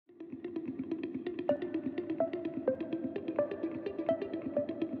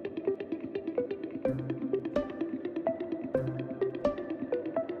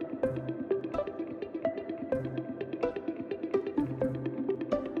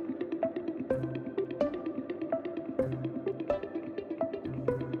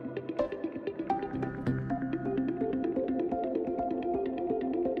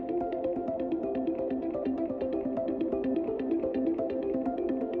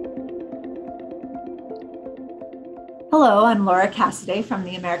Hello, I'm Laura Cassidy from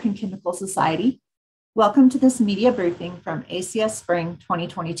the American Chemical Society. Welcome to this media briefing from ACS Spring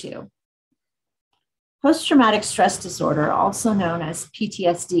 2022. Post-traumatic stress disorder, also known as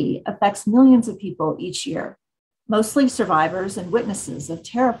PTSD, affects millions of people each year, mostly survivors and witnesses of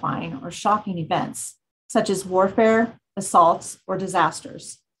terrifying or shocking events, such as warfare, assaults, or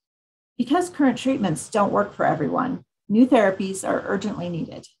disasters. Because current treatments don't work for everyone, new therapies are urgently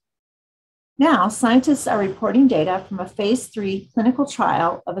needed. Now, scientists are reporting data from a phase 3 clinical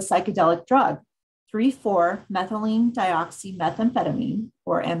trial of a psychedelic drug, 3,4-methylene dioxymethamphetamine,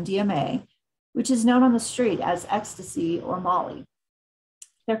 or MDMA, which is known on the street as ecstasy or Molly.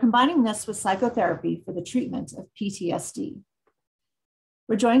 They're combining this with psychotherapy for the treatment of PTSD.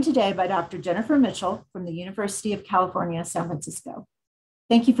 We're joined today by Dr. Jennifer Mitchell from the University of California, San Francisco.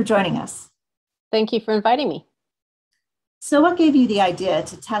 Thank you for joining us. Thank you for inviting me. So what gave you the idea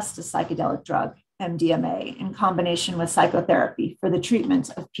to test a psychedelic drug, MDMA, in combination with psychotherapy for the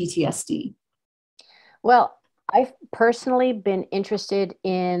treatment of PTSD? Well, I've personally been interested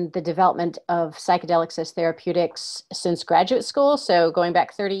in the development of psychedelics as therapeutics since graduate school, so going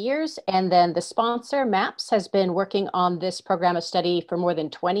back 30 years. And then the sponsor, MAPS, has been working on this program of study for more than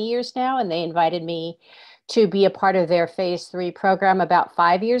 20 years now, and they invited me to be a part of their phase 3 program about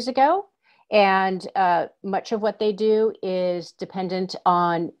 5 years ago. And much of what they do is dependent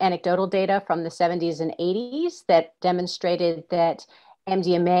on anecdotal data from the 70s and 80s that demonstrated that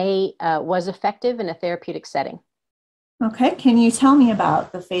MDMA was effective in a therapeutic setting. Okay, can you tell me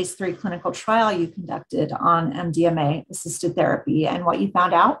about the phase 3 clinical trial you conducted on MDMA-assisted therapy and what you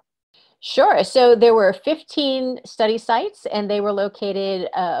found out? Sure. So there were 15 study sites, and they were located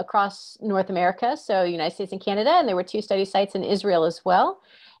across North America, so United States and Canada, and there were 2 study sites in Israel as well.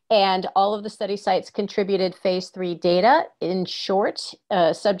 And all of the study sites contributed phase 3 data. In short,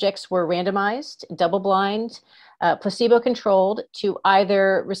 subjects were randomized, double-blind, placebo-controlled to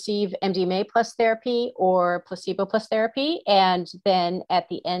either receive MDMA plus therapy or placebo plus therapy. And then at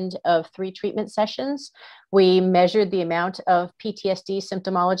the end of 3 treatment sessions, we measured the amount of PTSD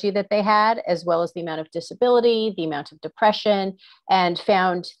symptomology that they had, as well as the amount of disability, the amount of depression, and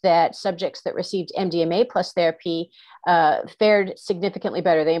found that subjects that received MDMA plus therapy fared significantly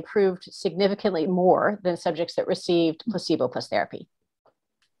better. They improved significantly more than subjects that received placebo plus therapy.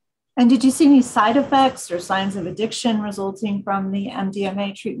 And did you see any side effects or signs of addiction resulting from the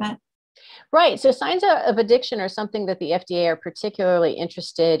MDMA treatment? Right. So signs of addiction are something that the FDA are particularly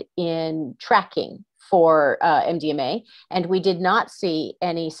interested in tracking for MDMA. And we did not see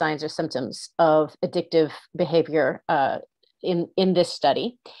any signs or symptoms of addictive behavior in this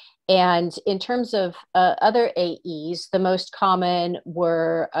study. And in terms of other AEs, the most common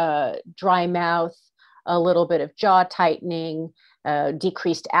were dry mouth, a little bit of jaw tightening,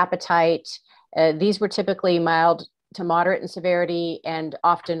 decreased appetite. These were typically mild to moderate in severity and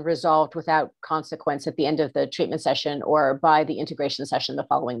often resolved without consequence at the end of the treatment session or by the integration session the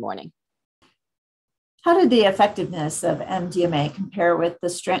following morning. How did the effectiveness of MDMA compare with the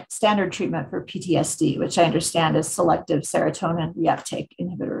standard treatment for PTSD, which I understand is selective serotonin reuptake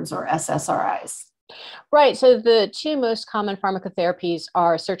inhibitors, or SSRIs? Right. So the 2 most common pharmacotherapies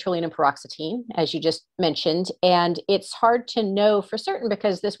are sertraline and paroxetine, as you just mentioned. And it's hard to know for certain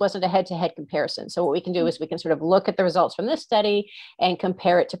because this wasn't a head-to-head comparison. So what we can do is we can sort of look at the results from this study and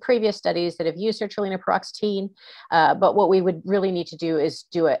compare it to previous studies that have used sertraline and paroxetine. But what we would really need to do is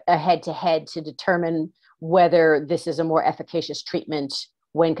do a head-to-head to determine whether this is a more efficacious treatment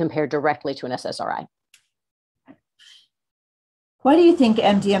when compared directly to an SSRI. Why do you think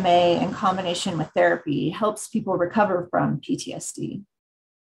MDMA in combination with therapy helps people recover from PTSD?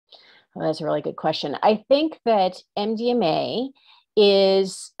 Well, that's a really good question. I think that MDMA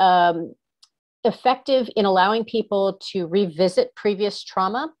is effective in allowing people to revisit previous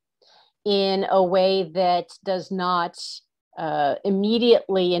trauma in a way that does not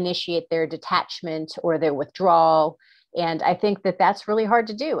immediately initiate their detachment or their withdrawal. And I think that that's really hard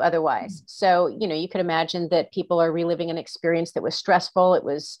to do otherwise. So, you could imagine that people are reliving an experience that was stressful. It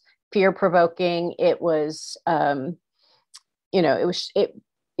was fear-provoking. It was, in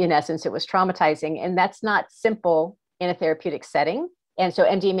essence, it was traumatizing. And that's not simple in a therapeutic setting. And so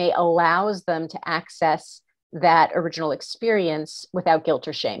MDMA allows them to access that original experience without guilt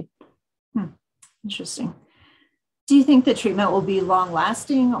or shame. Interesting. Do you think the treatment will be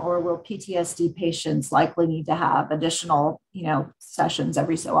long-lasting, or will PTSD patients likely need to have additional, sessions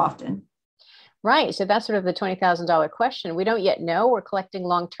every so often? Right. So that's sort of the $20,000 question. We don't yet know. We're collecting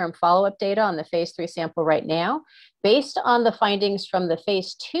long-term follow-up data on the phase 3 sample right now. Based on the findings from the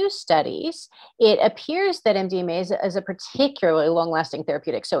phase 2 studies, it appears that MDMA is a particularly long-lasting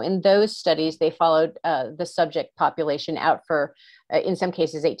therapeutic. So in those studies, they followed the subject population out for, in some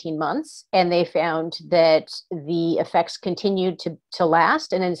cases, 18 months. And they found that the effects continued to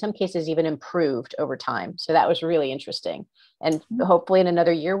last, and in some cases even improved over time. So that was really interesting. And hopefully in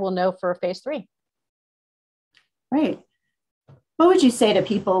another year, we'll know for phase 3. Right. What would you say to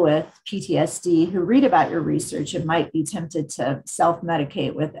people with PTSD who read about your research and might be tempted to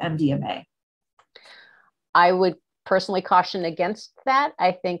self-medicate with MDMA? I would personally caution against that.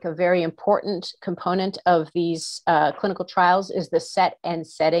 I think a very important component of these clinical trials is the set and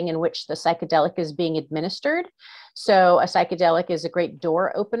setting in which the psychedelic is being administered. So a psychedelic is a great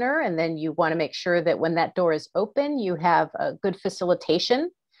door opener, and then you want to make sure that when that door is open, you have a good facilitation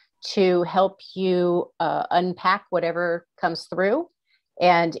to help you unpack whatever comes through.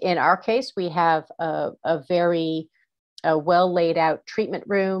 And in our case, we have a very well laid out treatment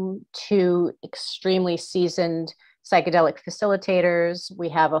room, 2 extremely seasoned psychedelic facilitators. We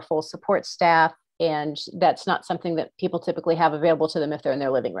have a full support staff, and that's not something that people typically have available to them if they're in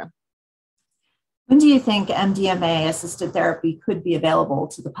their living room. When do you think MDMA assisted therapy could be available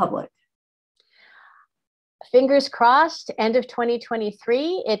to the public? Fingers crossed, end of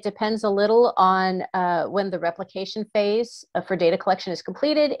 2023. It depends a little on when the replication phase for data collection is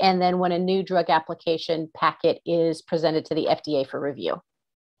completed, and then when a new drug application packet is presented to the FDA for review.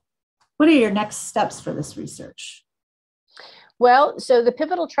 What are your next steps for this research? Well, so the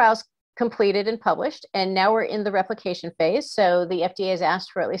pivotal trials completed and published, and now we're in the replication phase. So the FDA has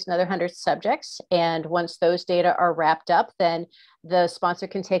asked for at least another 100 subjects. And once those data are wrapped up, then the sponsor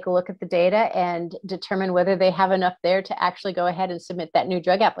can take a look at the data and determine whether they have enough there to actually go ahead and submit that new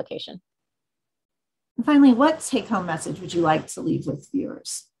drug application. And finally, what take-home message would you like to leave with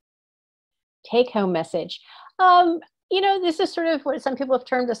viewers? Take-home message. This is sort of what some people have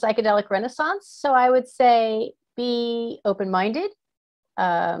termed a psychedelic renaissance. So I would say be open-minded,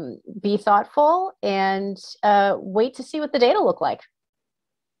 be thoughtful, and wait to see what the data look like.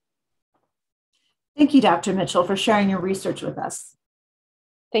 Thank you, Dr. Mitchell, for sharing your research with us.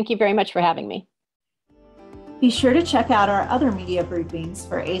 Thank you very much for having me. Be sure to check out our other media briefings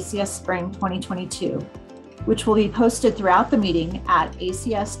for ACS Spring 2022, which will be posted throughout the meeting at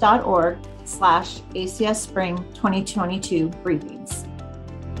acs.org/ACS Spring 2022 briefings.